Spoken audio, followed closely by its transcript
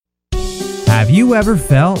Have you ever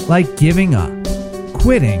felt like giving up,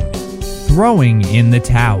 quitting, throwing in the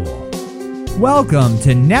towel? Welcome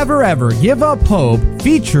to Never Ever Give Up Hope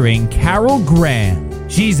featuring Carol Graham.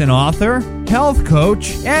 She's an author, health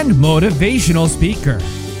coach, and motivational speaker.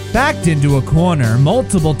 Backed into a corner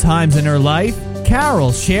multiple times in her life,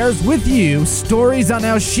 Carol shares with you stories on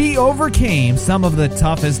how she overcame some of the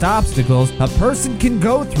toughest obstacles a person can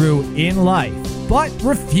go through in life, but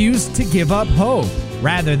refused to give up hope.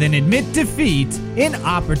 Rather than admit defeat, an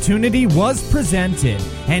opportunity was presented,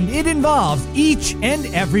 and it involves each and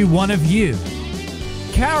every one of you.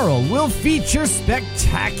 Carol will feature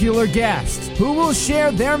spectacular guests who will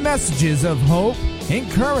share their messages of hope,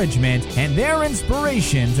 encouragement, and their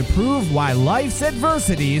inspiration to prove why life's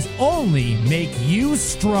adversities only make you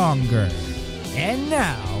stronger. And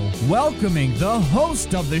now, welcoming the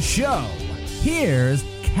host of the show, here's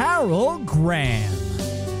Carol Graham.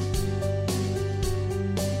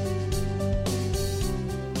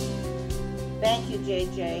 Thank you,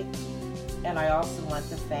 JJ. And I also want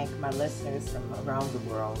to thank my listeners from around the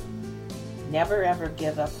world. Never Ever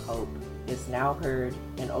Give Up Hope is now heard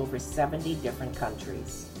in over 70 different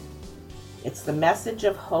countries. It's the message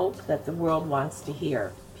of hope that the world wants to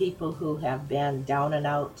hear. People who have been down and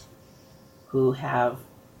out, who have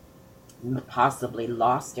possibly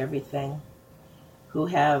lost everything, who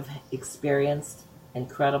have experienced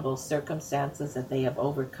incredible circumstances that they have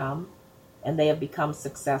overcome, and they have become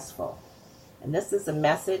successful. And this is a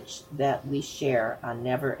message that we share on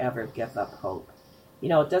Never Ever Give Up Hope. You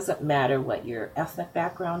know, it doesn't matter what your ethnic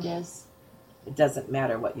background is. It doesn't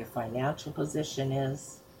matter what your financial position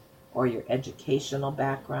is or your educational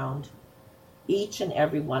background. Each and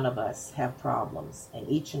every one of us have problems, and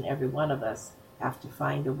each and every one of us have to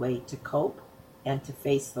find a way to cope and to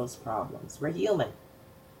face those problems. We're human,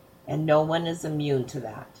 and no one is immune to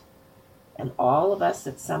that. And all of us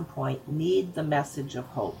at some point need the message of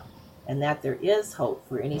hope, and that there is hope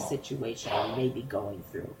for any situation we may be going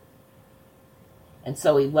through. And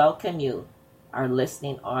so we welcome you, our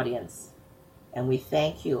listening audience, and we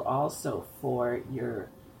thank you also for your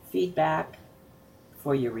feedback,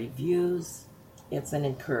 for your reviews. It's an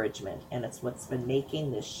encouragement, and it's what's been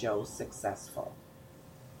making this show successful.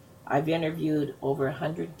 I've interviewed over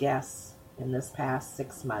 100 guests in this past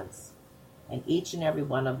 6 months, and each and every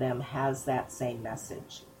one of them has that same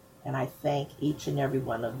message. And I thank each and every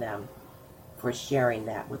one of them for sharing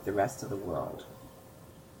that with the rest of the world.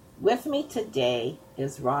 With me today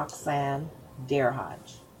is Roxanne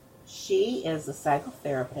Derhodge. She is a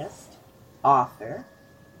psychotherapist, author,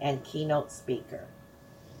 and keynote speaker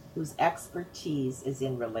whose expertise is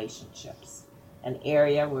in relationships, an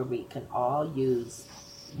area where we can all use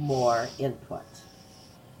more input.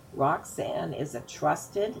 Roxanne is a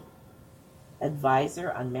trusted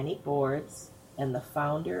advisor on many boards and the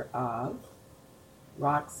founder of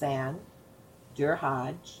Roxanne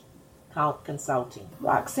Derhodge Consulting.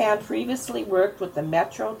 Roxanne previously worked with the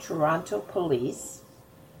Metro Toronto Police,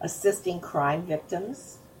 assisting crime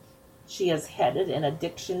victims. She has headed an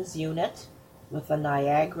addictions unit with the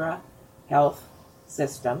Niagara Health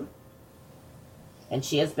System, and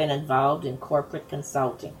she has been involved in corporate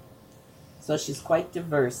consulting. So she's quite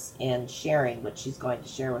diverse in sharing what she's going to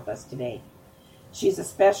share with us today. She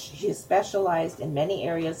is specialized in many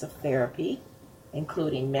areas of therapy,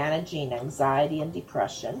 including managing anxiety and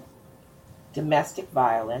depression, domestic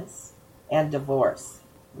violence, and divorce.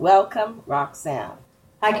 Welcome, Roxanne.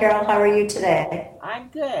 Hi, Carol. How are you today? I'm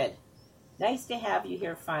good. Nice to have you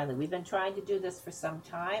here finally. We've been trying to do this for some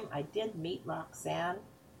time. I did meet Roxanne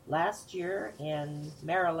last year in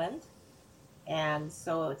Maryland, and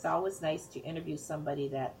so it's always nice to interview somebody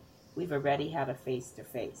that we've already had a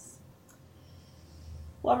face-to-face.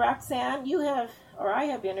 Well, Roxanne, I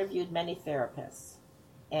have interviewed many therapists,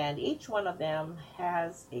 and each one of them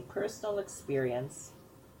has a personal experience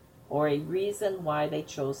or a reason why they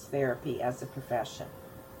chose therapy as a profession.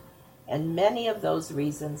 And many of those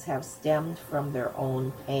reasons have stemmed from their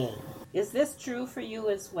own pain. Is this true for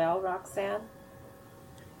you as well, Roxanne?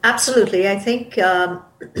 Absolutely. I think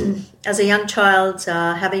as a young child,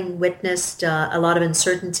 having witnessed a lot of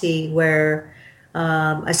uncertainty where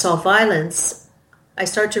I saw violence, I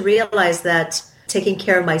started to realize that taking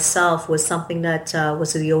care of myself was something that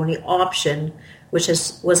was the only option, which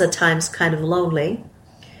was at times kind of lonely.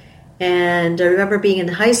 And I remember being in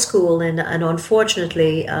high school, and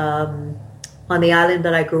unfortunately, on the island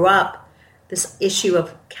that I grew up, this issue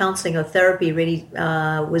of counseling or therapy really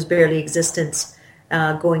was barely existent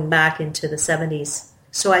going back into the 70s.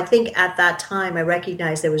 So I think at that time, I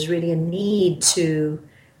recognized there was really a need to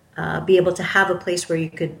be able to have a place where you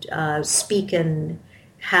could speak and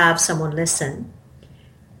have someone listen.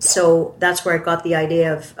 So that's where I got the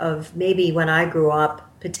idea of maybe when I grew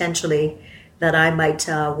up, potentially, that I might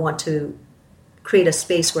want to create a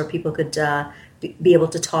space where people could be able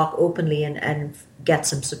to talk openly and get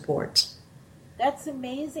some support. That's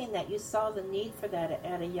amazing that you saw the need for that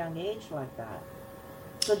at a young age like that.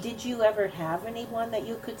 So did you ever have anyone that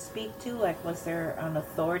you could speak to? Like, was there an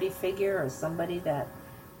authority figure or somebody that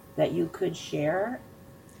you could share?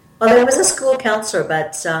 Well, there was a school counselor,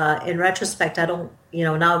 but in retrospect, I don't,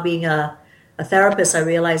 now being a therapist, I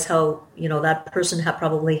realize how, that person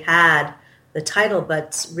probably had the title,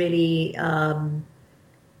 but really,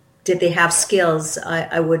 did they have skills?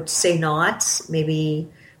 I would say not. Maybe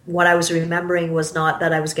what I was remembering was not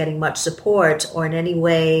that I was getting much support, or in any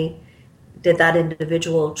way did that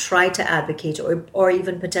individual try to advocate or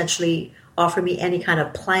even potentially offer me any kind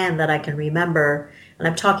of plan that I can remember. And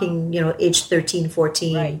I'm talking, age 13,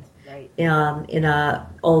 14. Right. In a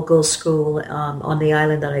all-girls school on the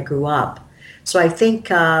island that I grew up. So I think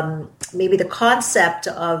maybe the concept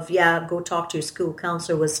of, go talk to your school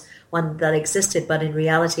counselor was one that existed, but in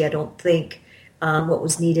reality, I don't think what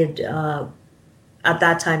was needed at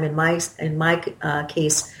that time in my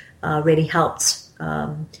case really helped.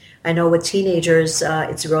 I know with teenagers,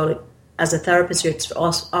 it's really, as a therapist, it's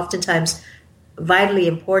oftentimes vitally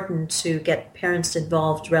important to get parents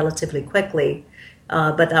involved relatively quickly.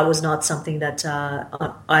 But that was not something that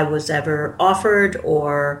I was ever offered,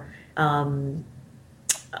 or nor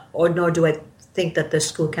do I think that the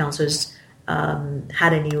school counselors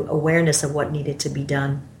had any awareness of what needed to be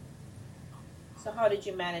done. So how did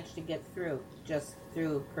you manage to get through? Just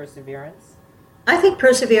through perseverance? I think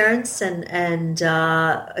perseverance, and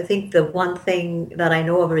I think the one thing that I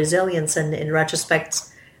know of resilience, and in retrospect,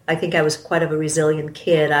 I think I was quite of a resilient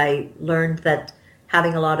kid. I learned that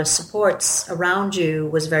having a lot of supports around you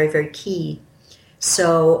was very, very key.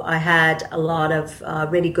 So I had a lot of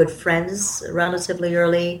really good friends relatively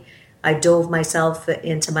early. I dove myself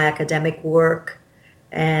into my academic work,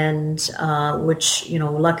 and which,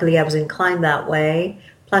 luckily I was inclined that way.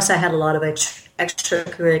 Plus I had a lot of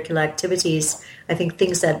extracurricular activities. I think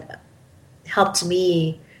things that helped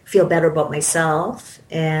me feel better about myself.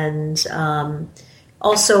 And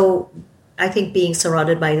also, I think being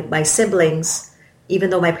surrounded by my siblings, even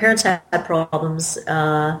though my parents had problems,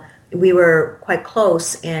 we were quite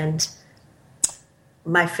close, and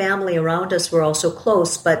my family around us were also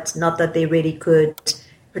close, but not that they really could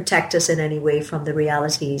protect us in any way from the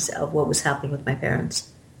realities of what was happening with my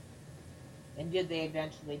parents. And did they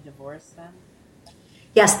eventually divorce them?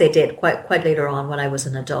 Yes, they did, quite later on when I was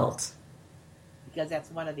an adult. Because that's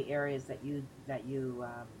one of the areas that you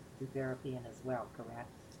do therapy in as well, correct?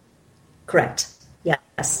 Correct.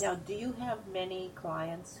 Yes. Now, do you have many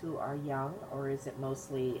clients who are young, or is it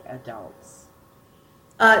mostly adults?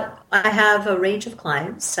 I have a range of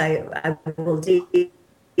clients. I will deal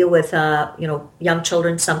with young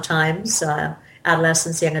children sometimes,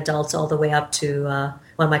 adolescents, young adults, all the way up to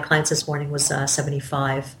one of my clients this morning was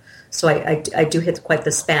 75. So I do hit quite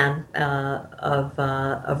the span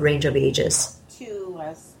of range of ages. To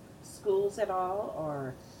schools at all,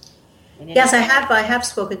 or? Yes, I have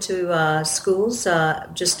spoken to schools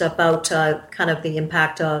just about kind of the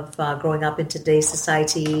impact of growing up in today's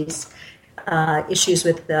societies, issues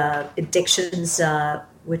with addictions,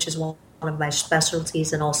 which is one of my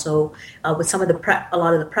specialties, and also with some of a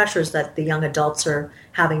lot of the pressures that the young adults are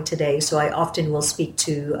having today. So I often will speak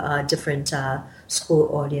to different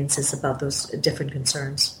school audiences about those different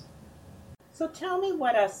concerns. So tell me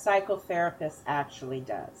what a psychotherapist actually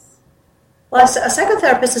does. Well, a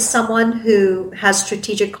psychotherapist is someone who has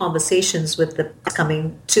strategic conversations with the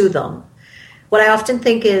coming to them. What I often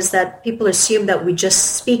think is that people assume that we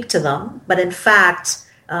just speak to them, but in fact,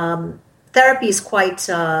 therapy is quite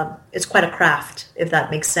a craft, if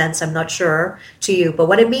that makes sense. I'm not sure to you, but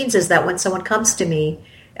what it means is that when someone comes to me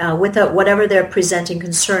with whatever their presenting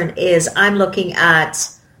concern is, I'm looking at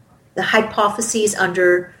the hypotheses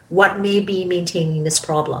under what may be maintaining this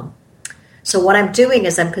problem. So what I'm doing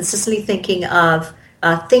is I'm consistently thinking of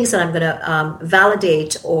things that I'm going to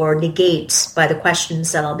validate or negate by the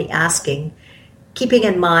questions that I'll be asking, keeping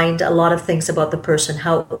in mind a lot of things about the person,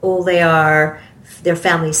 how old they are, their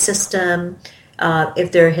family system,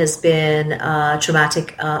 if there has been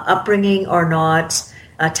traumatic upbringing or not,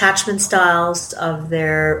 attachment styles of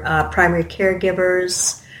their primary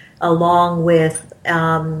caregivers, along with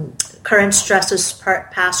current stressors,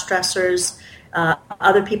 past stressors,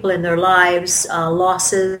 other people in their lives,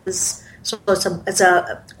 losses. So it's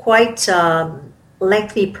a quite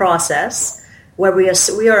lengthy process where we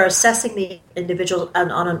are assessing the individual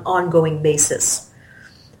on an ongoing basis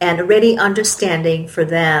and really understanding for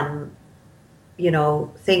them,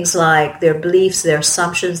 things like their beliefs, their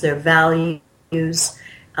assumptions, their values,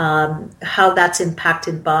 how that's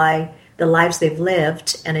impacted by the lives they've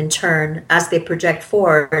lived, and in turn, as they project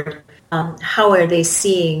forward, how are they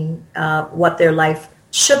seeing what their life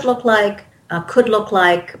should look like, could look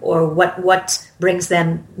like, or what brings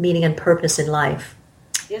them meaning and purpose in life.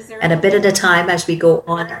 And a bit at a time, as we go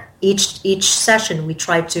on, each session, we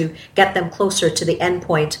try to get them closer to the end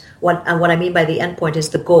point. What I mean by the end point is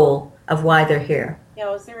the goal of why they're here.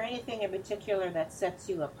 Is there anything in particular that sets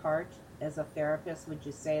you apart as a therapist? Would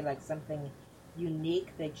you say like something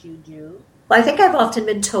unique that you do? Well, I think I've often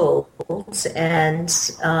been told, and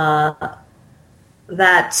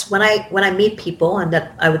that when I meet people, and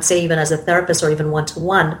that I would say even as a therapist or even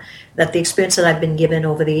one-to-one, that the experience that I've been given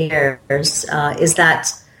over the years is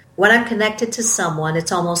that when I'm connected to someone,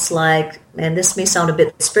 it's almost like, and this may sound a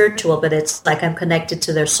bit spiritual, but it's like I'm connected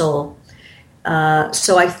to their soul.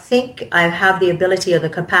 So I think I have the ability or the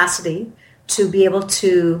capacity to be able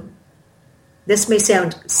to, this may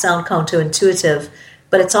sound counterintuitive,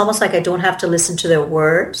 but it's almost like I don't have to listen to their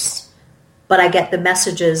words, but I get the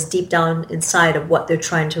messages deep down inside of what they're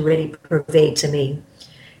trying to really convey to me.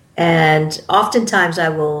 And oftentimes I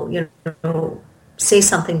will, say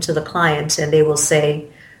something to the client, and they will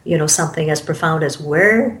say, something as profound as,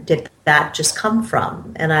 where did that just come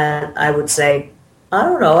from? And I would say, I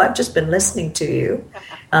don't know, I've just been listening to you.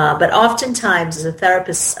 But oftentimes as a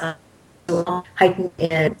therapist,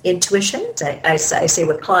 heightened intuition, I say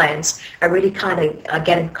with clients, I really kind of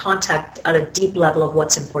get in contact at a deep level of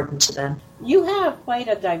what's important to them. You have quite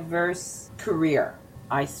a diverse career.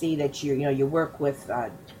 I see that you work with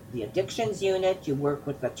the addictions unit, you work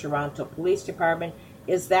with the Toronto Police Department.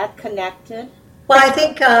 Is that connected? Well, I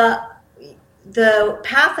think the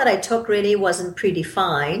path that I took really wasn't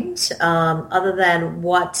predefined, other than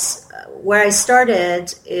where I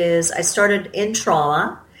started is I started in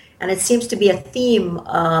trauma, and it seems to be a theme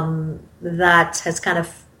that has kind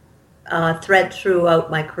of thread throughout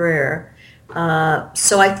my career.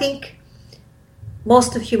 So I think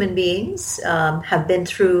most of human beings have been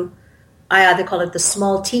through, I either call it the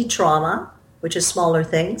small T trauma, which is smaller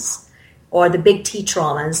things, or the big T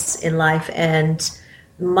traumas in life. And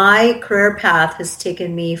my career path has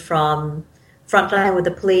taken me from frontline with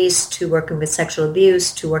the police to working with sexual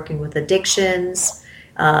abuse, to working with addictions,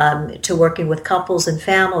 to working with couples and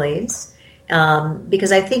families.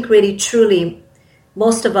 Because I think really, truly,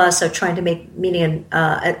 most of us are trying to make meaning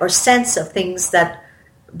or sense of things that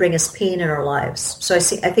bring us pain in our lives. So I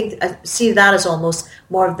see that as almost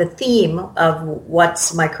more of the theme of what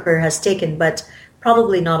my career has taken, but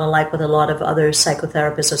probably not unlike what a lot of other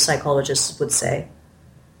psychotherapists or psychologists would say.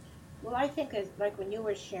 Well, I think it's like when you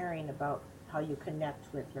were sharing about how you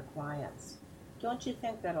connect with your clients, don't you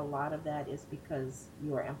think that a lot of that is because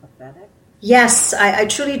you are empathetic? Yes, I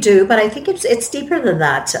truly do, but I think it's deeper than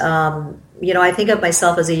that. I think of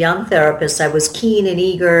myself as a young therapist. I was keen and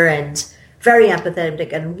eager and very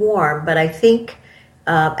empathetic and warm, but I think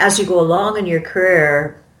as you go along in your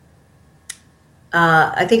career,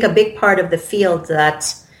 I think a big part of the field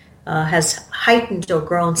that has heightened or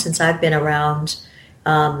grown since I've been around,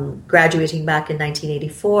 graduating back in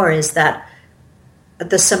 1984, is that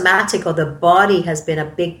the somatic or the body has been a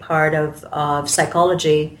big part of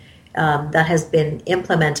psychology that has been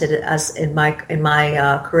implemented as in my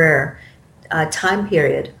career time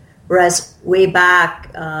period. Whereas way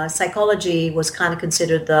back, psychology was kind of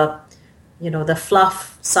considered the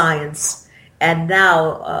fluff science. And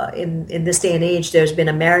now, in this day and age, there's been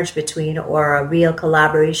a marriage between, or a real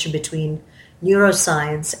collaboration between,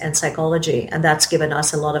 neuroscience and psychology, and that's given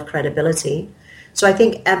us a lot of credibility. So I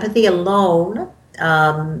think empathy alone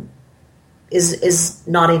is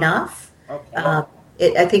not enough. Okay.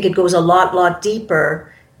 I think it goes a lot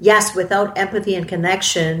deeper. Yes, without empathy and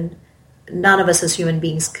connection, none of us as human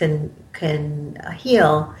beings can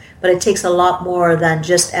heal, but it takes a lot more than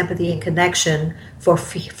just empathy and connection for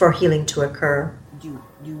healing to occur. Do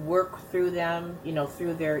you work through them,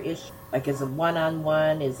 through their issue? Like, is it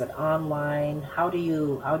one-on-one? Is it online? How do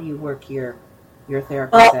you work your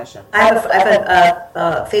therapy session? I have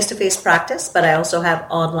a face-to-face practice, but I also have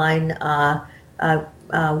online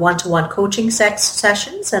one-to-one coaching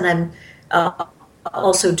sessions, and I'm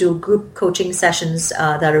also do group coaching sessions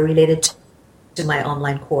that are related to my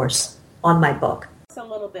online course on my book. A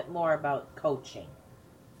little bit more about coaching.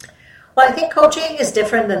 Well, I think coaching is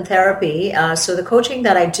different than therapy. So the coaching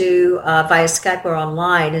that I do via Skype or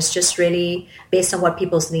online is just really based on what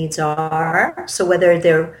people's needs are. So whether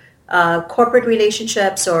they're corporate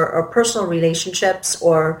relationships or personal relationships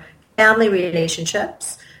or family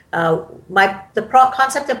relationships,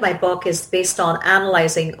 concept of my book is based on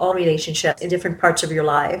analyzing all relationships in different parts of your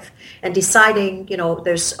life and deciding,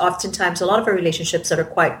 there's oftentimes a lot of our relationships that are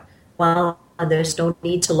quite well, and there's no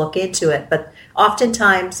need to look into it. But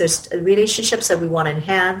oftentimes there's relationships that we want to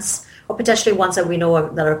enhance, or potentially ones that we know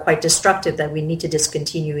that are quite destructive that we need to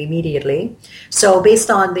discontinue immediately. So based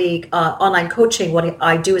on the online coaching, what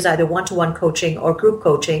I do is either one-to-one coaching or group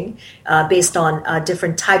coaching based on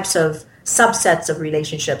different types of subsets of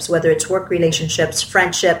relationships, whether it's work relationships,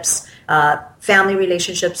 friendships, family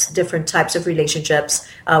relationships, different types of relationships,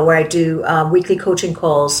 where I do weekly coaching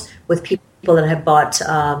calls with people that have bought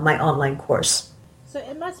my online course. So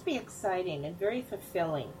it must be exciting and very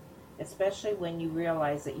fulfilling, especially when you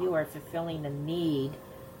realize that you are fulfilling a need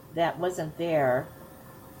that wasn't there,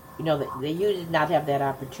 that you did not have that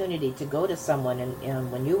opportunity to go to someone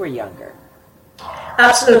when you were younger.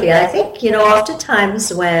 Absolutely. I think,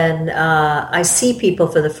 oftentimes when I see people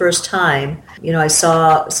for the first time, I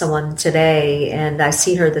saw someone today and I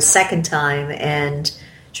see her the second time and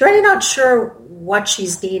she's really not sure what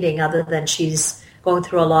she's needing other than she's going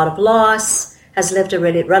through a lot of loss, has lived a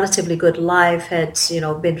really relatively good life, had,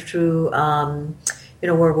 been through,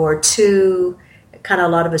 World War II, kind of a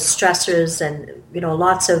lot of the stressors and,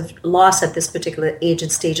 lots of loss at this particular age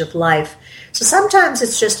and stage of life. So sometimes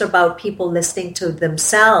it's just about people listening to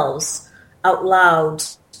themselves out loud,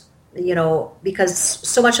 because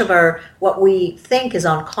so much of what we think is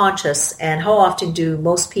unconscious, and how often do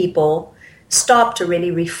most people stop to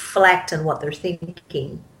really reflect on what they're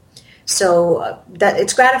thinking. So that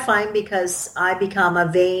it's gratifying because I become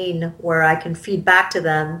a vein where I can feed back to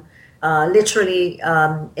them literally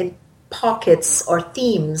in pockets or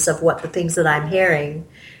themes of what the things that I'm hearing,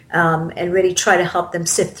 and really try to help them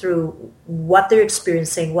sift through what they're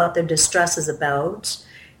experiencing, what their distress is about,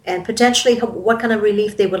 and potentially what kind of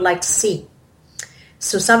relief they would like to see.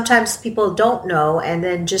 So sometimes people don't know, and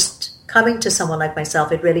then just coming to someone like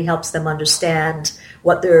myself, it really helps them understand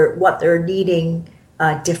what they're needing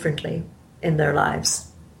differently in their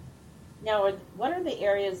lives. Now, what are the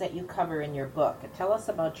areas that you cover in your book? Tell us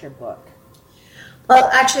about your book. Well,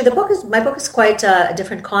 actually, my book is quite a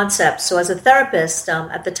different concept. So as a therapist,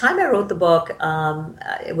 at the time I wrote the book,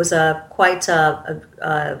 it was quite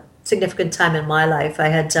a significant time in my life. I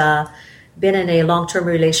had been in a long-term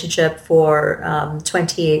relationship for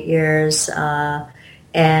 28 years,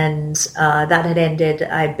 and that had ended.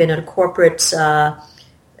 I'd been in a corporate,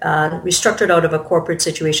 restructured out of a corporate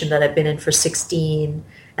situation that I'd been in for 16,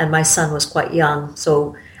 and my son was quite young.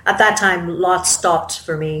 So at that time, lots stopped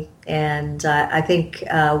for me, and I think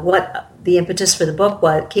what the impetus for the book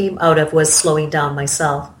came out of was slowing down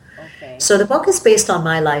myself. Okay. So the book is based on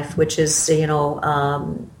my life, which is,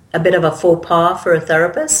 a bit of a faux pas for a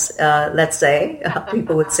therapist, let's say.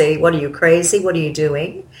 People would say, what are you, crazy? What are you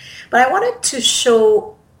doing? But I wanted to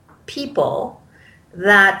show people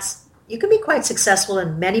that you can be quite successful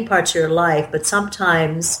in many parts of your life, but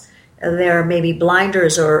sometimes there may be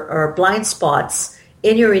blinders or blind spots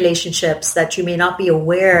in your relationships that you may not be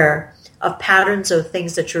aware of, patterns of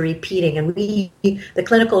things that you're repeating. And the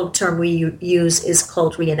clinical term we use is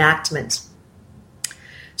called reenactment.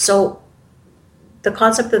 So the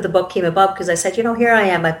concept of the book came about because I said, here I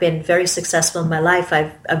am. I've been very successful in my life.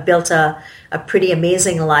 I've built a pretty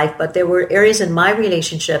amazing life, but there were areas in my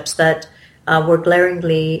relationships that were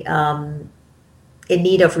glaringly in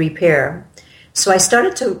need of repair. So I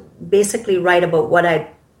started to basically write about what I'd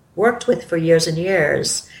worked with for years and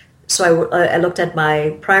years. So I looked at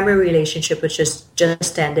my primary relationship, which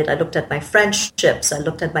just ended. I looked at my friendships. I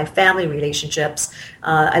looked at my family relationships.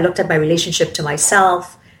 I looked at my relationship to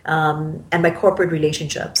myself, and my corporate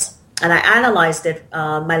relationships. And I analyzed it,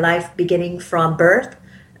 my life beginning from birth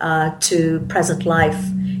to present life,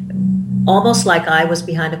 almost like I was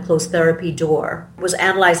behind a closed therapy door. I was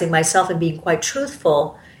analyzing myself and being quite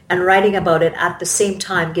truthful and writing about it at the same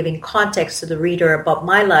time, giving context to the reader about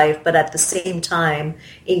my life, but at the same time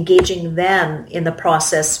engaging them in the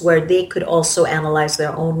process where they could also analyze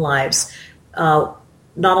their own lives, not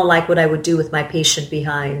unlike what I would do with my patient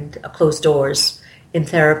behind closed doors in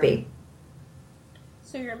therapy.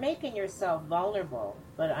 So you're making yourself vulnerable,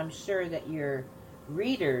 but I'm sure that your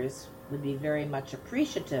readers would be very much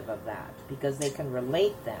appreciative of that because they can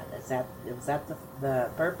relate then. Is that the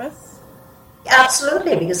purpose?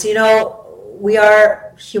 Absolutely, because, we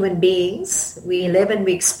are human beings. We live and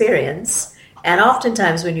we experience. And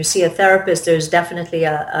oftentimes when you see a therapist, there's definitely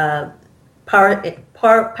a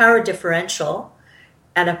power differential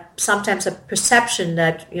and sometimes a perception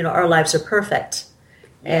that, our lives are perfect.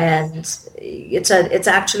 Yes. And it's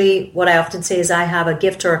actually what I often say is I have a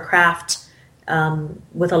gift or a craft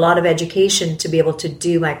with a lot of education to be able to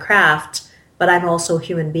do my craft, but I'm also a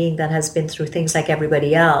human being that has been through things like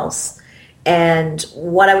everybody else. And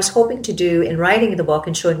what I was hoping to do in writing the book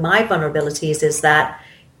and showing my vulnerabilities is that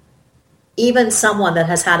even someone that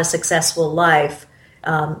has had a successful life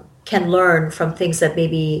can learn from things that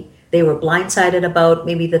maybe they were blindsided about,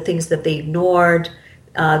 maybe the things that they ignored,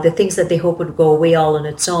 the things that they hope would go away all on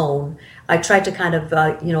its own. I tried to kind of,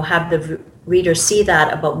 have the reader see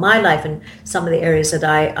that about my life and some of the areas that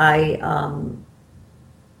I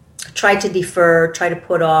try to defer, try to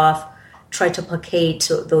put off, try to placate,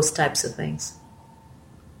 those types of things.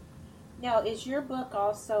 Now, is your book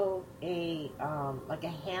also a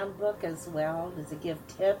handbook as well? Does it give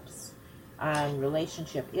tips on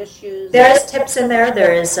relationship issues? There is tips in there.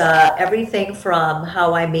 There is everything from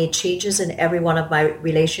how I made changes in every one of my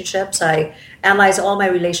relationships. I analyze all my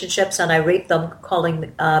relationships and I rate them,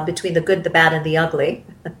 calling between the good, the bad, and the ugly.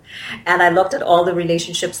 And I looked at all the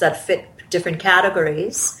relationships that fit different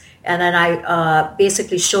categories. And then I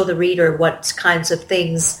basically show the reader what kinds of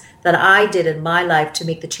things that I did in my life to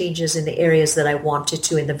make the changes in the areas that I wanted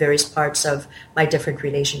to in the various parts of my different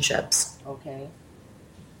relationships. Okay.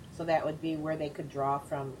 So that would be where they could draw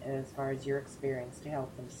from as far as your experience to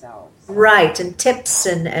help themselves. Right, and tips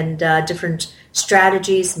and different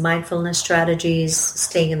strategies, mindfulness strategies,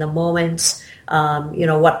 staying in the moment,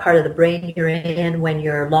 what part of the brain you're in when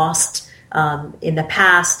you're lost in the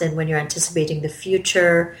past and when you're anticipating the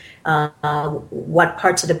future, what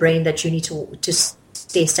parts of the brain that you need to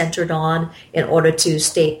stay centered on in order to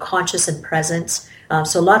stay conscious and present.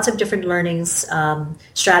 So lots of different learnings,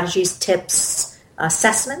 strategies, tips,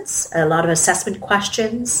 assessments, a lot of assessment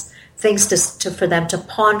questions, things for them to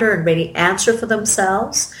ponder and really answer for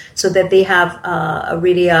themselves so that they have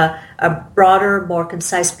a broader, more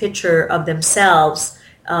concise picture of themselves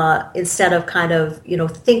instead of kind of,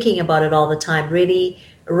 thinking about it all the time, really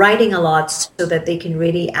writing a lot so that they can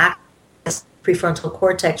really access prefrontal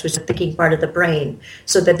cortex, which is the thinking part of the brain,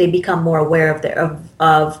 so that they become more aware of their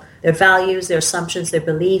values, their assumptions, their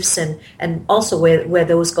beliefs, and also where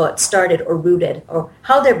those got started or rooted, or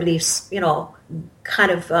how their beliefs,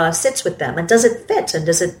 kind of sits with them, and does it fit, and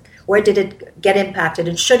where did it get impacted,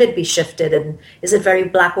 and should it be shifted, and is it very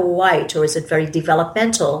black or white, or is it very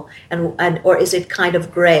developmental, and or is it kind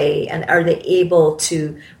of gray, and are they able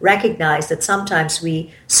to recognize that sometimes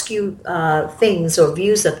we skew things or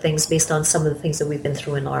views of things based on some of the things that we've been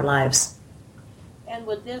through in our lives. And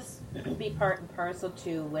would this be part and parcel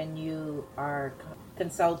to when you are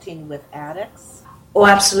consulting with addicts? Oh,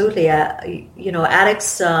 absolutely.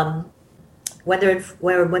 Addicts, when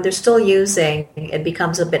they're still using, it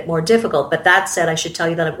becomes a bit more difficult. But that said, I should tell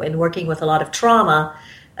you that in working with a lot of trauma,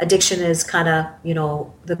 addiction is kind of,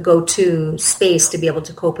 the go-to space to be able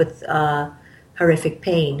to cope with horrific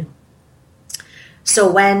pain. So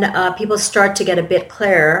when people start to get a bit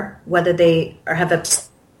clearer, whether they have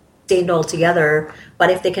abstained altogether, but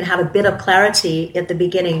if they can have a bit of clarity at the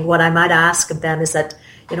beginning, what I might ask of them is that,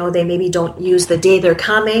 they maybe don't use the day they're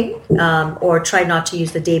coming or try not to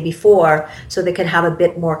use the day before so they can have a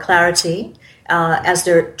bit more clarity as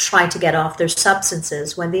they're trying to get off their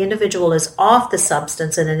substances. When the individual is off the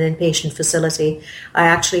substance in an inpatient facility, I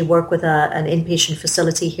actually work with an inpatient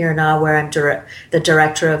facility here now where I'm the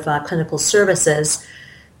director of clinical services.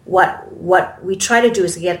 What we try to do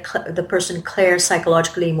is get the person clear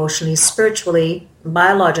psychologically, emotionally, spiritually,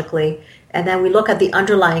 biologically, and then we look at the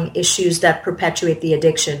underlying issues that perpetuate the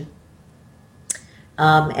addiction.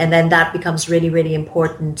 And then that becomes really, really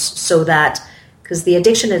important so that, because the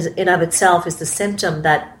addiction is in of itself is the symptom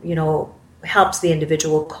that, helps the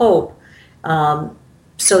individual cope.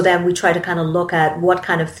 So then we try to kind of look at what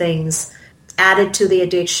kind of things added to the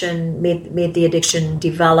addiction, made the addiction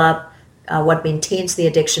develop, what maintains the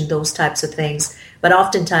addiction, those types of things. But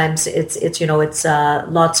oftentimes it's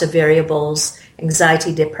lots of variables,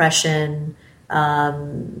 anxiety, depression, early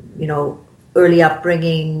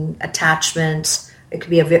upbringing, attachment. It could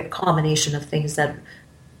be a combination of things that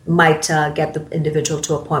might get the individual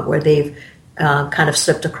to a point where they've kind of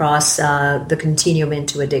slipped across the continuum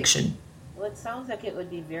into addiction. Well, it sounds like it would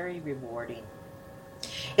be very rewarding.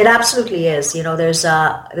 It absolutely is. There's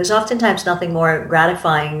oftentimes nothing more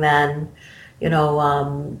gratifying than,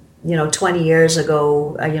 20 years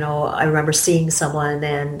ago, I remember seeing someone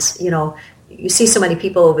and, you see so many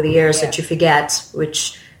people over the years that you forget,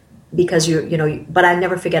 because but I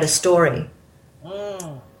never forget a story.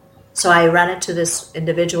 So I ran into this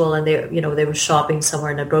individual and they were shopping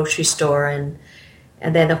somewhere in a grocery store and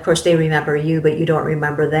then of course they remember you, but you don't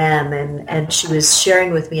remember them. And she was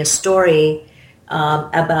sharing with me a story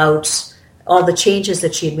about all the changes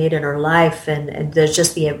that she had made in her life and there's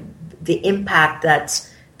just the the impact that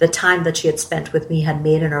the time that she had spent with me had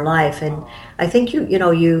made in her life. And I think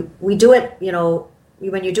we do it,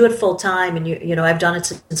 when you do it full time, and I've done it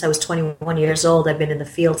since I was 21 years old. I've been in the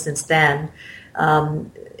field since then.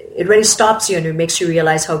 It really stops you and it makes you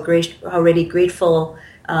realize how really grateful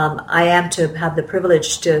I am to have the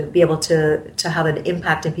privilege to be able to have an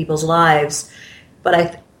impact in people's lives.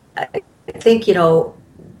 But I think,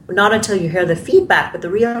 not until you hear the feedback, but the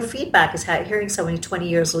real feedback is hearing somebody 20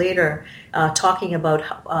 years later talking about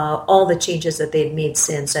all the changes that they've made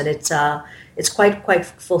since, and it's quite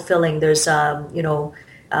fulfilling. There's it's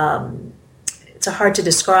a hard to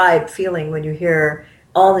describe feeling when you hear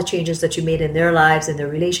all the changes that you made in their lives, in their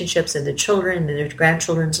relationships, in their children, in their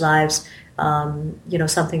grandchildren's lives.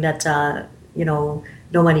 Something that no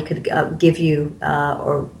money could give you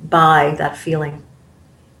or buy that feeling.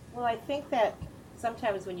 Well, I think that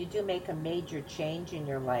sometimes when you do make a major change in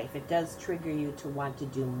your life, it does trigger you to want to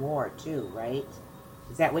do more too, right?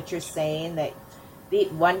 Is that what you're saying? That the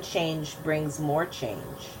one change brings more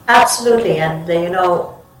change? Absolutely. And,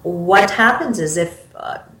 what happens is if,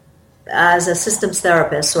 as a systems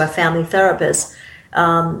therapist or a family therapist,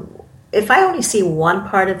 if I only see one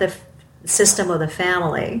part of the system of the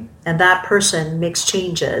family and that person makes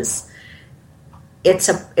changes, it's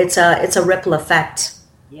a ripple effect.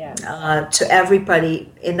 Yes. To everybody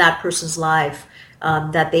in that person's life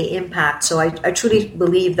that they impact. So I truly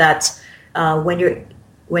believe that when you're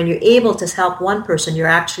able to help one person, you're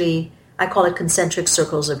actually, I call it concentric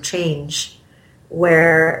circles of change,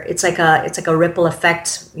 where it's like a ripple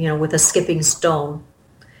effect, with a skipping stone,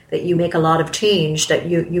 that you make a lot of change that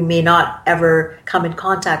you may not ever come in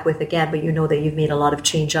contact with again, but you know that you've made a lot of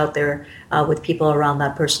change out there with people around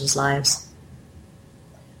that person's lives.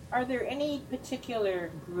 Are there any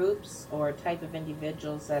particular groups or type of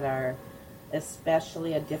individuals that are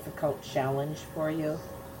especially a difficult challenge for you?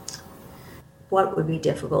 What would be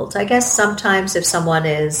difficult? I guess sometimes if someone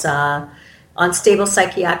is unstable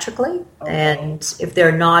psychiatrically, okay, and if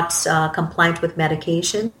they're not compliant with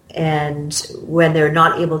medication, and when they're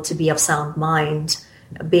not able to be of sound mind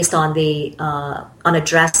based on the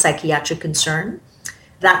unaddressed psychiatric concern,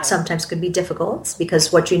 that sometimes could be difficult,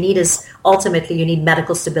 because what you need is ultimately you need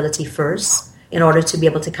medical stability first in order to be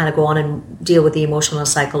able to kind of go on and deal with the emotional and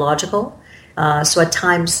psychological. So at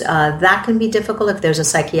times that can be difficult if there's a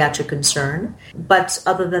psychiatric concern. But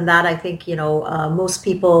other than that, I think, most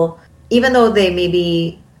people, even though they may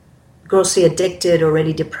be grossly addicted or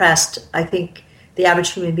really depressed, I think the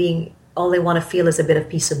average human being, all they want to feel is a bit of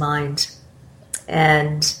peace of mind.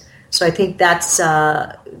 And so I think that's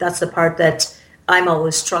the part that I'm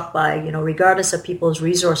always struck by, regardless of people's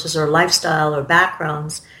resources or lifestyle or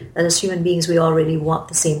backgrounds, that as human beings, we all really want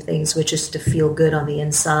the same things, which is to feel good on the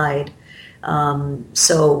inside. And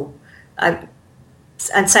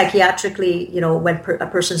psychiatrically, when a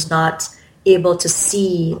person's not able to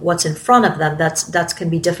see what's in front of them, that can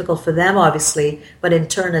be difficult for them, obviously. But in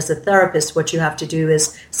turn, as a therapist, what you have to do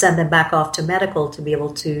is send them back off to medical to be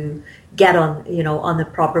able to get on the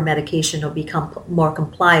proper medication or become more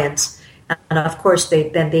compliant. And of course,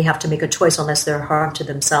 they have to make a choice unless they're harm to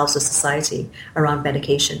themselves or society around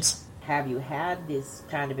medications. Have you had this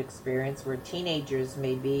kind of experience where teenagers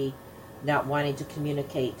may be not wanting to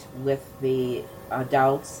communicate with the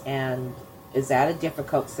adults, and is that a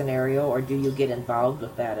difficult scenario, or do you get involved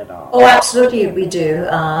with that at all? Oh, absolutely, we do.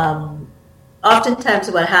 Oftentimes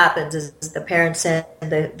what happens is the parents send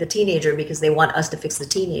the teenager because they want us to fix the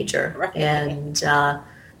teenager. Right.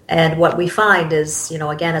 And what we find is,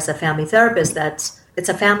 again, as a family therapist, that it's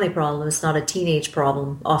a family problem. It's not a teenage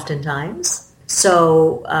problem oftentimes.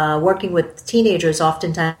 So working with teenagers,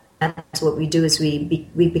 oftentimes what we do is we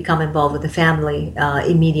become involved with the family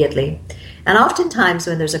immediately. And oftentimes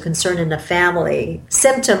when there's a concern in the family,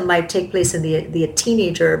 symptom might take place in the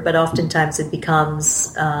teenager, but oftentimes it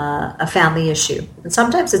becomes a family issue. And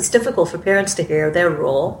sometimes it's difficult for parents to hear their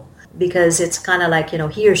role, because it's kind of like,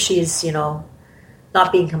 he or she's,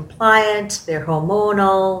 not being compliant, they're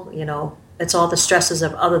hormonal, it's all the stresses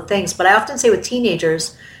of other things. But I often say with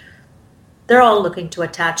teenagers, they're all looking to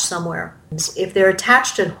attach somewhere. If they're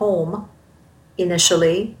attached at home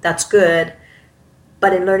initially, that's good.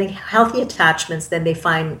 But in learning healthy attachments, then they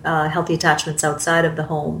find healthy attachments outside of the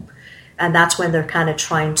home. And that's when they're kind of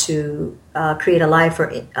trying to create a life or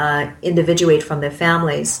individuate from their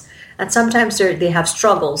families. And sometimes they have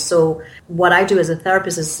struggles. So what I do as a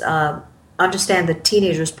therapist is understand the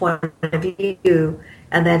teenager's point of view,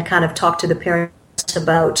 and then kind of talk to the parents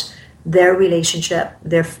about their relationship,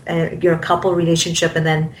 their couple relationship, and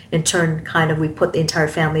then in turn kind of we put the entire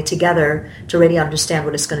family together to really understand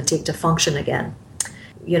what it's going to take to function again.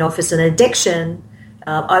 If it's an addiction,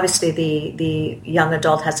 Obviously, the young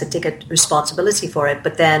adult has to take a responsibility for it,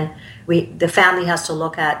 but then the family has to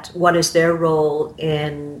look at what is their role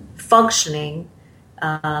in functioning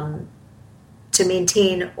to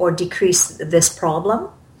maintain or decrease this problem,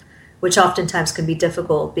 which oftentimes can be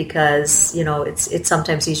difficult because, it's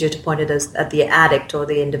sometimes easier to point it at the addict or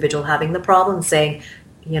the individual having the problem, saying,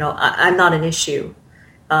 I'm not an issue.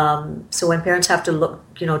 So when parents have to look,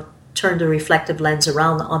 turn the reflective lens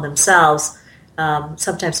around on themselves,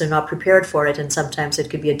 sometimes they're not prepared for it, and sometimes it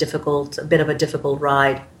could be a bit of a difficult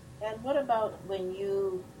ride. And what about when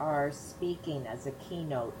you are speaking as a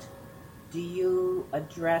keynote? Do you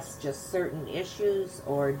address just certain issues,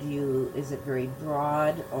 or is it very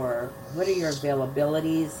broad, or what are your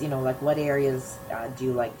availabilities? Like what areas do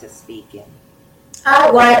you like to speak in?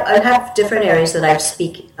 Well, I have different areas that I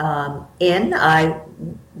speak in. I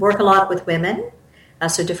work a lot with women,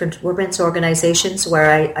 so different women's organizations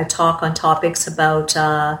where I talk on topics about,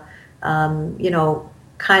 kind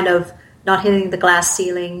of not hitting the glass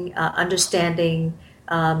ceiling, understanding,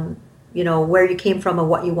 where you came from and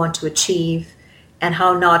what you want to achieve, and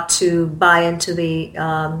how not to buy into the,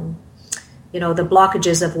 the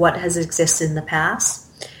blockages of what has existed in the past.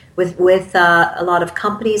 With a lot of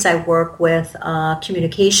companies, I work with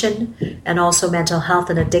communication and also mental health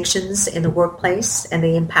and addictions in the workplace and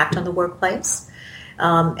the impact on the workplace.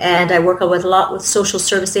 And I work a lot with social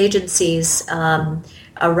service agencies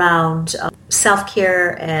around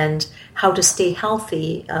self-care and how to stay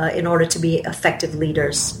healthy in order to be effective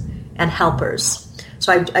leaders and helpers.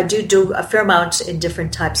 So I do a fair amount in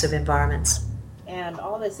different types of environments. And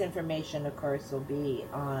all this information, of course, will be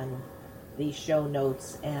on the show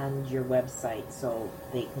notes and your website, so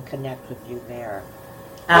they can connect with you there.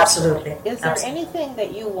 Absolutely. Is there anything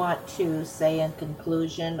that you want to say in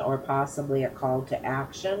conclusion, or possibly a call to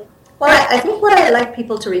action? Well, I think what I'd like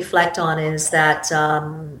people to reflect on is that,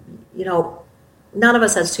 none of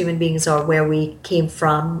us as human beings are where we came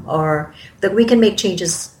from, or that we can make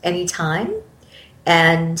changes anytime.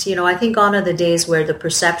 And, I think gone are the days where the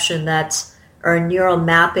perception that our neural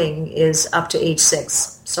mapping is up to age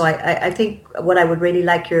 6. So I think what I would really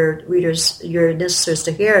like your readers, your listeners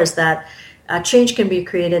to hear is that change can be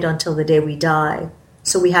created until the day we die.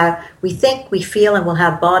 So we think, we feel, and we'll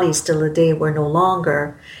have bodies till the day we're no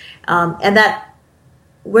longer. And that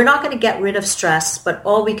we're not going to get rid of stress, but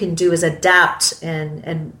all we can do is adapt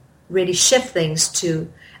and really shift things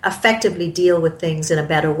to effectively deal with things in a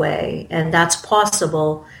better way. And that's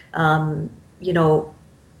possible,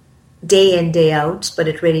 day in, day out, but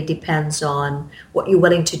it really depends on what you're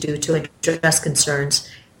willing to do to address concerns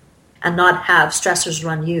and not have stressors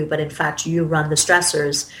run you, but in fact you run the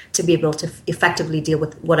stressors to be able to effectively deal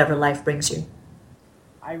with whatever life brings you.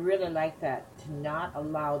 I really like that, to not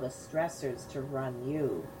allow the stressors to run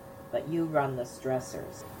you, but you run the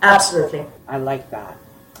stressors. Absolutely. I like that.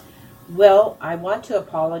 Well, I want to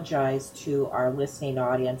apologize to our listening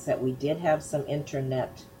audience that we did have some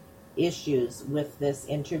internet issues with this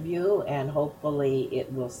interview, and hopefully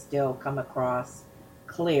it will still come across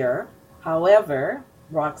clear. However,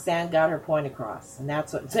 Roxanne got her point across, and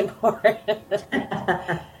that's what's important.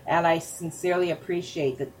 And I sincerely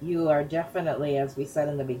appreciate that you are definitely, as we said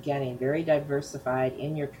in the beginning, very diversified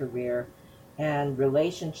in your career, and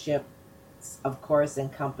relationships, of course,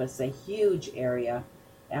 encompass a huge area.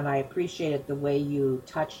 And I appreciated the way you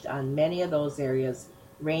touched on many of those areas,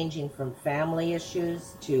 ranging from family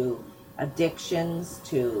issues to addictions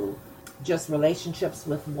to just relationships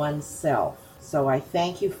with oneself. So I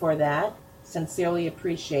thank you for that. Sincerely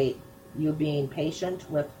appreciate you being patient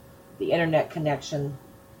with the internet connection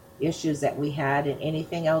issues that we had, and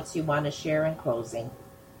anything else you want to share in closing.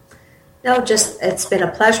 No, just it's been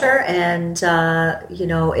a pleasure, and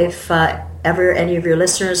if ever any of your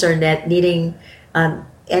listeners are needing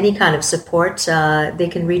any kind of support, they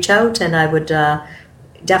can reach out, and I would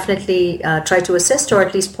definitely try to assist, or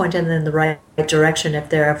at least point them in the right direction if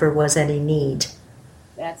there ever was any need.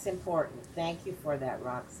 That's important. Thank you for that,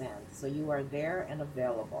 Roxanne. So you are there and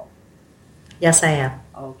available. Yes, I am.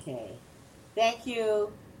 Okay. Thank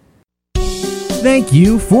you. Thank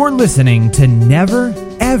you for listening to Never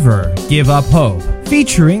Ever Give Up Hope,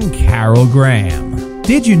 featuring Carol Graham.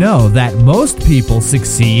 Did you know that most people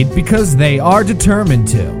succeed because they are determined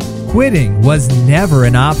to? Quitting was never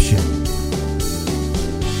an option.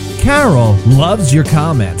 Carol loves your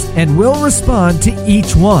comments and will respond to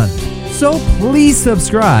each one. So please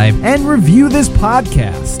subscribe and review this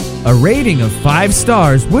podcast. A rating of 5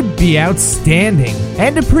 stars would be outstanding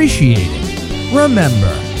and appreciated.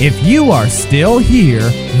 Remember, if you are still here,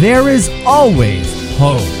 there is always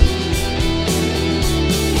hope.